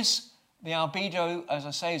values, the albedo, as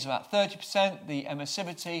I say, is about 30%. The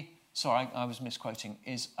emissivity, sorry, I was misquoting,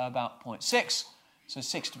 is about 0.6. So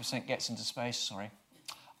 60% gets into space, sorry.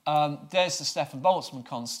 There's the Stefan-Boltzmann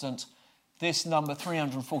constant. This number,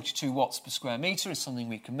 342 watts per square metre, is something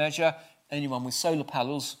we can measure. Anyone with solar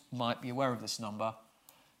panels might be aware of this number.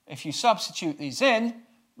 If you substitute these in,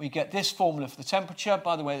 we get this formula for the temperature.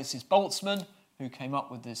 By the way, this is Boltzmann, who came up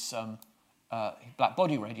with this black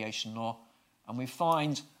body radiation law. And we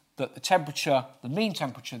find that the temperature, the mean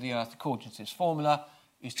temperature of the Earth, according to this formula,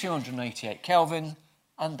 is 288 Kelvin,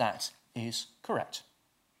 and that is correct.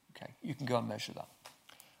 Okay, you can go and measure that.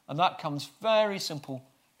 And that comes very simple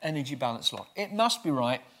energy balance law. It must be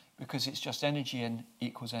right, because it's just energy in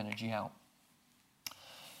equals energy out.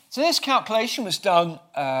 So this calculation was done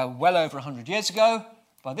well over 100 years ago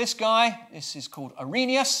by this guy. This is called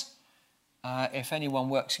Arrhenius. If anyone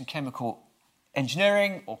works in chemical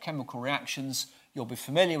engineering or chemical reactions, you'll be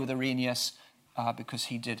familiar with Arrhenius because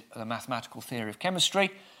he did the mathematical theory of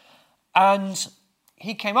chemistry. And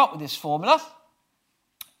he came up with this formula.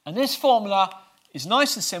 And this formula is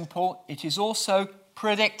nice and simple. It is also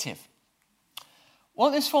predictive. What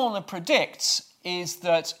this formula predicts is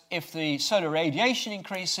that if the solar radiation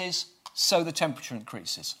increases, so the temperature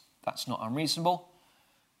increases. That's not unreasonable.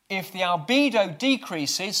 If the albedo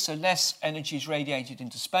decreases, so less energy is radiated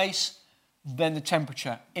into space, then the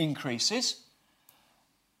temperature increases.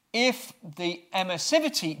 If the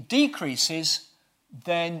emissivity decreases,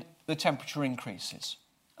 then the temperature increases.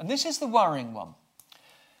 And this is the worrying one.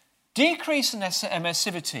 Decrease in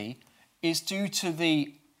emissivity is due to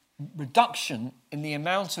the reduction in the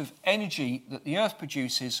amount of energy that the Earth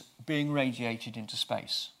produces being radiated into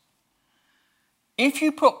space. If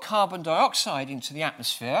you put carbon dioxide into the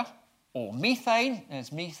atmosphere, or methane,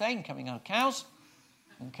 there's methane coming out of cows,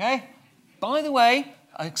 okay? By the way,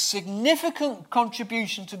 a significant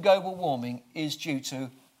contribution to global warming is due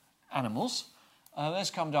to animals.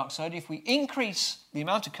 There's carbon dioxide. If we increase the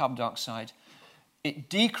amount of carbon dioxide, it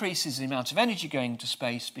decreases the amount of energy going into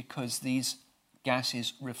space because these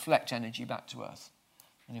gases reflect energy back to Earth.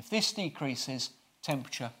 And if this decreases,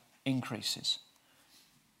 temperature increases.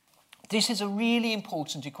 This is a really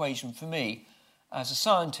important equation for me as a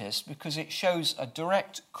scientist because it shows a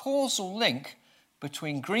direct causal link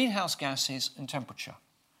between greenhouse gases and temperature.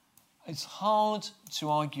 It's hard to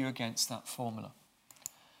argue against that formula.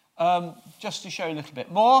 Just to show you a little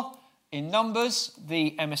bit more, in numbers,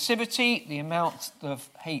 the emissivity, the amount of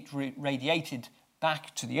heat radiated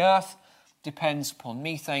back to the Earth, depends upon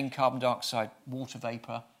methane, carbon dioxide, water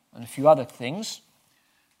vapour, and a few other things.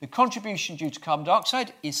 The contribution due to carbon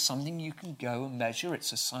dioxide is something you can go and measure.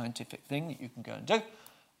 It's a scientific thing that you can go and do.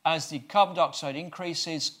 As the carbon dioxide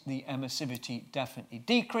increases, the emissivity definitely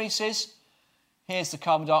decreases. Here's the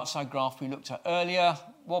carbon dioxide graph we looked at earlier,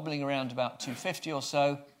 wobbling around about 250 or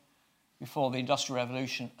so before the Industrial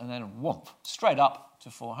Revolution, and then whoomp, straight up to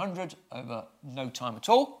 400 over no time at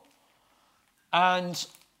all. And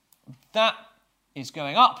that is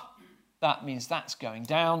going up. That means that's going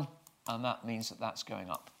down, and that means that that's going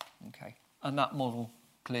up. Okay, and that model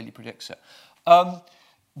clearly predicts it.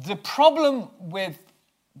 The problem with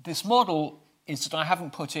this model is that I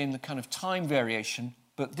haven't put in the kind of time variation,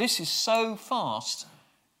 but this is so fast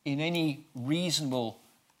in any reasonable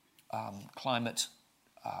climate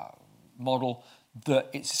model that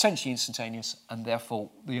it's essentially instantaneous, and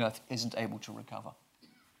therefore the Earth isn't able to recover.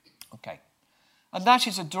 Okay, and that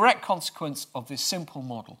is a direct consequence of this simple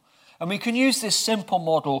model. And we can use this simple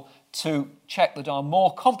model to check that our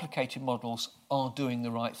more complicated models are doing the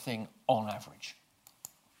right thing on average.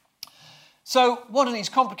 So what do these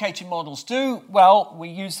complicated models do? Well, we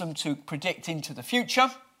use them to predict into the future.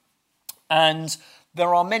 And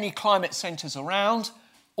there are many climate centres around,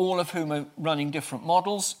 all of whom are running different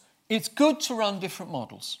models. It's good to run different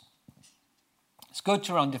models. It's good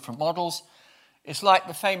to run different models. It's like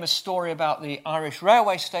the famous story about the Irish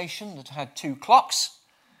railway station that had two clocks.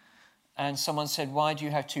 And someone said, why do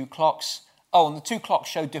you have two clocks? Oh, and the two clocks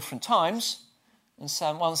show different times. And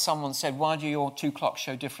someone said, why do your two clocks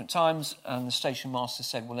show different times? And the station master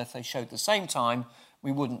said, well, if they showed the same time,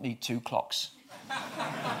 we wouldn't need two clocks.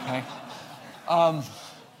 Okay.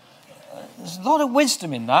 There's a lot of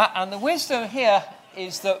wisdom in that. And the wisdom here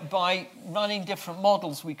is that by running different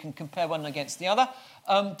models, we can compare one against the other.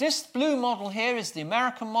 This blue model here is the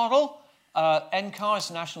American model. NCAR is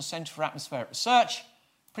the National Centre for Atmospheric Research,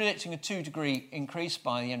 predicting a 2-degree increase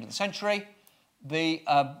by the end of the century. The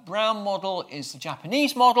brown model is the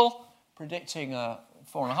Japanese model, predicting a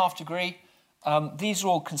 4.5 degree. These are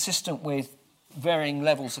all consistent with varying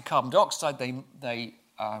levels of carbon dioxide they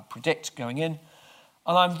predict going in.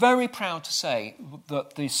 And I'm very proud to say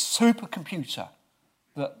that the supercomputer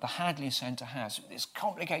that the Hadley Centre has, this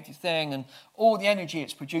complicated thing and all the energy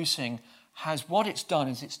it's producing, has what it's done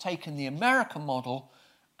is it's taken the American model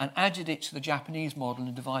and added it to the Japanese model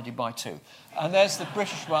and divided by 2. And there's the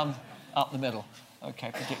British one up the middle,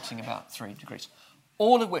 okay, predicting about 3 degrees.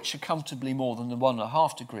 All of which are comfortably more than the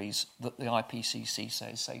 1.5 degrees that the IPCC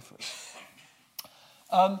says safe for us.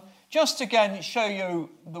 Just to again show you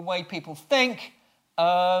the way people think,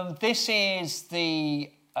 this is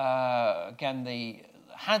the Hadley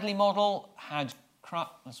model,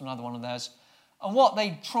 that's another one of theirs. And what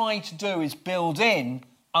they try to do is build in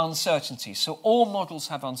uncertainty. So all models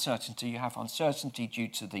have uncertainty. You have uncertainty due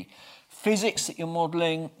to the physics that you're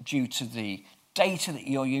modelling, due to the data that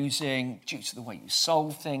you're using, due to the way you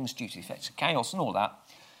solve things, due to the effects of chaos and all that.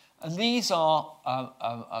 And these are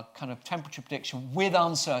a kind of temperature prediction with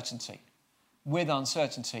uncertainty. With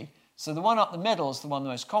uncertainty. So the one up the middle is the one I'm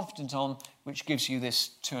most confident on, which gives you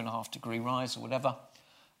this 2.5 degree rise or whatever.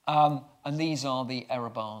 And these are the error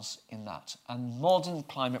bars in that. And modern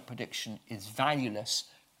climate prediction is valueless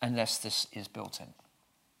unless this is built in.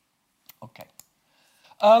 Okay.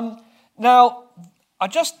 Now, I'll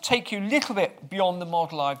just take you a little bit beyond the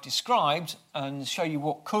model I've described and show you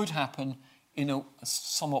what could happen in a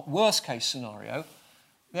somewhat worst case scenario.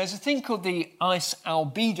 There's a thing called the ice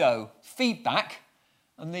albedo feedback.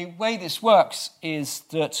 And the way this works is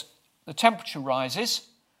that the temperature rises.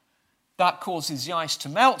 That causes the ice to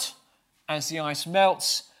melt. As the ice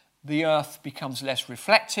melts, the Earth becomes less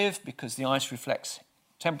reflective because the ice reflects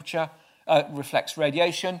temperature, reflects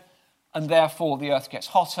radiation, and therefore the Earth gets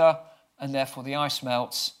hotter, and therefore the ice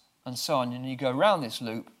melts, and so on. And you go around this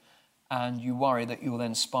loop, and you worry that you'll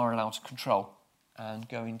then spiral out of control and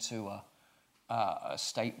go into a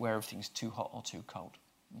state where everything's too hot or too cold.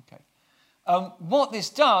 Okay. What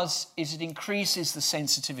this does is it increases the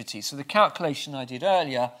sensitivity. So the calculation I did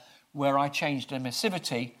earlier, where I changed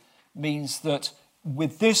emissivity, means that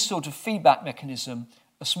with this sort of feedback mechanism,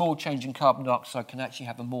 a small change in carbon dioxide can actually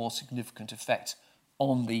have a more significant effect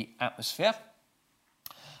on the atmosphere.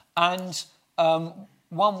 And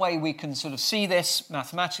one way we can sort of see this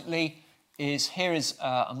mathematically is here is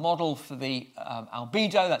a model for the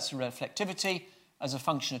albedo, that's the reflectivity, as a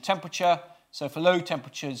function of temperature. So for low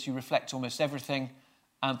temperatures, you reflect almost everything,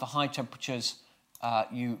 and for high temperatures,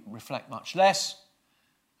 you reflect much less.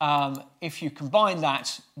 If you combine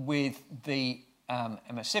that with the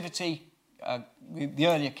emissivity, the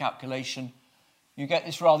earlier calculation, you get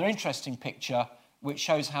this rather interesting picture which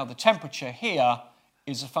shows how the temperature here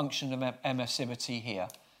is a function of emissivity here.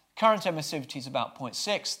 Current emissivity is about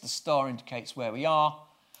 0.6. The star indicates where we are.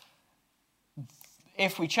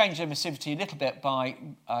 If we change emissivity a little bit by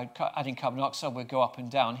adding carbon dioxide, we'll go up and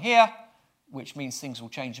down here, which means things will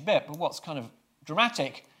change a bit. But what's kind of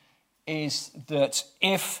dramatic is that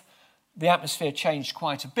if the atmosphere changed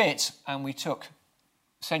quite a bit and we took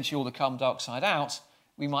essentially all the carbon dioxide out,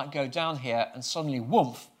 we might go down here and suddenly,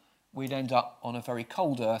 whoomph, we'd end up on a very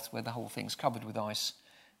cold Earth where the whole thing's covered with ice,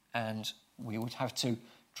 and we would have to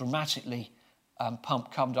dramatically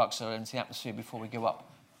pump carbon dioxide into the atmosphere before we go up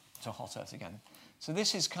to hot Earth again. So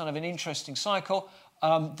this is kind of an interesting cycle.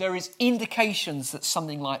 There is indications that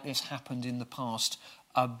something like this happened in the past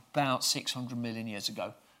about 600 million years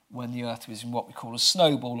ago, when the Earth was in what we call a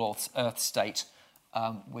snowball Earth state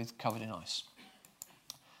with covered in ice.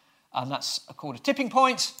 And that's called a tipping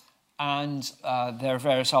point, and there are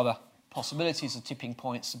various other possibilities of tipping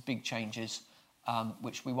points, of big changes,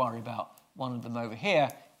 which we worry about. One of them over here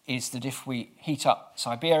is that if we heat up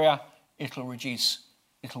Siberia, it'll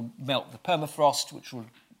melt the permafrost, which will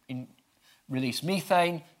release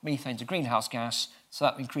methane. Methane's a greenhouse gas, so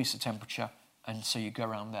that will increase the temperature, and so you go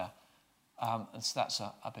around there. And so that's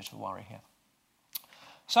a bit of a worry here.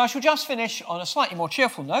 So I shall just finish on a slightly more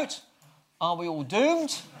cheerful note. Are we all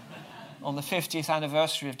doomed on the 50th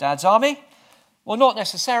anniversary of Dad's Army? Well, not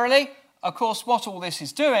necessarily. Of course, what all this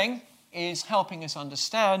is doing is helping us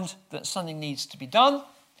understand that something needs to be done,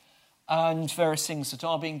 and various things that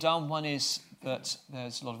are being done. One is that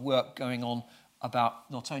there's a lot of work going on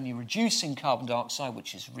about not only reducing carbon dioxide,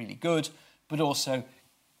 which is really good, but also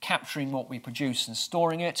capturing what we produce and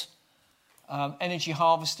storing it. Energy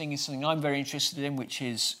harvesting is something I'm very interested in, which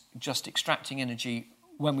is just extracting energy.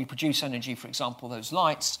 When we produce energy, for example, those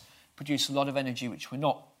lights produce a lot of energy which we're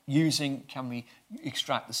not using. Can we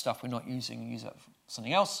extract the stuff we're not using and use that for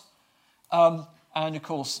something else? And of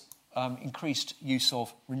course, increased use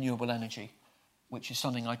of renewable energy, which is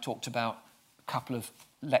something I talked about a couple of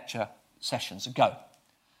lecture sessions ago.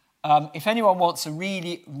 If anyone wants a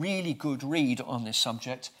really, really good read on this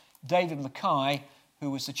subject, David Mackay,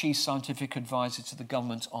 who was the Chief Scientific Advisor to the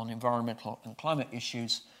government on environmental and climate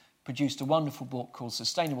issues, produced a wonderful book called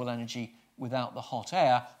Sustainable Energy Without the Hot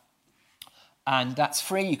Air. And that's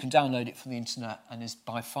free. You can download it from the internet, and is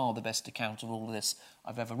by far the best account of all of this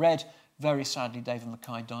I've ever read. Very sadly, David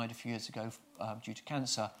Mackay died a few years ago due to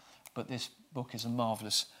cancer, but this book is a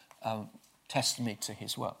marvellous testimony to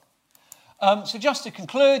his work. So just to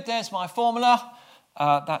conclude, there's my formula.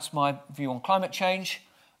 That's my view on climate change.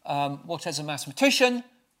 What, as a mathematician,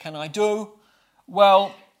 can I do?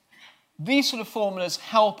 Well, these sort of formulas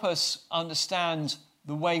help us understand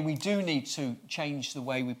the way we do need to change the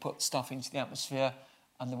way we put stuff into the atmosphere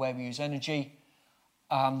and the way we use energy.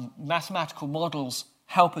 Mathematical models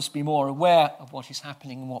help us be more aware of what is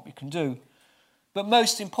happening and what we can do. But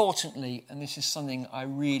most importantly, and this is something I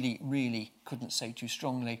really, really couldn't say too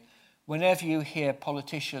strongly, whenever you hear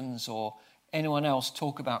politicians or anyone else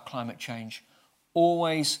talk about climate change,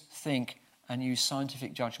 always think and use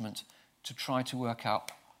scientific judgment to try to work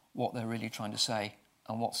out what they're really trying to say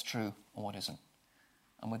and what's true and what isn't.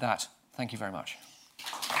 And with that, thank you very much.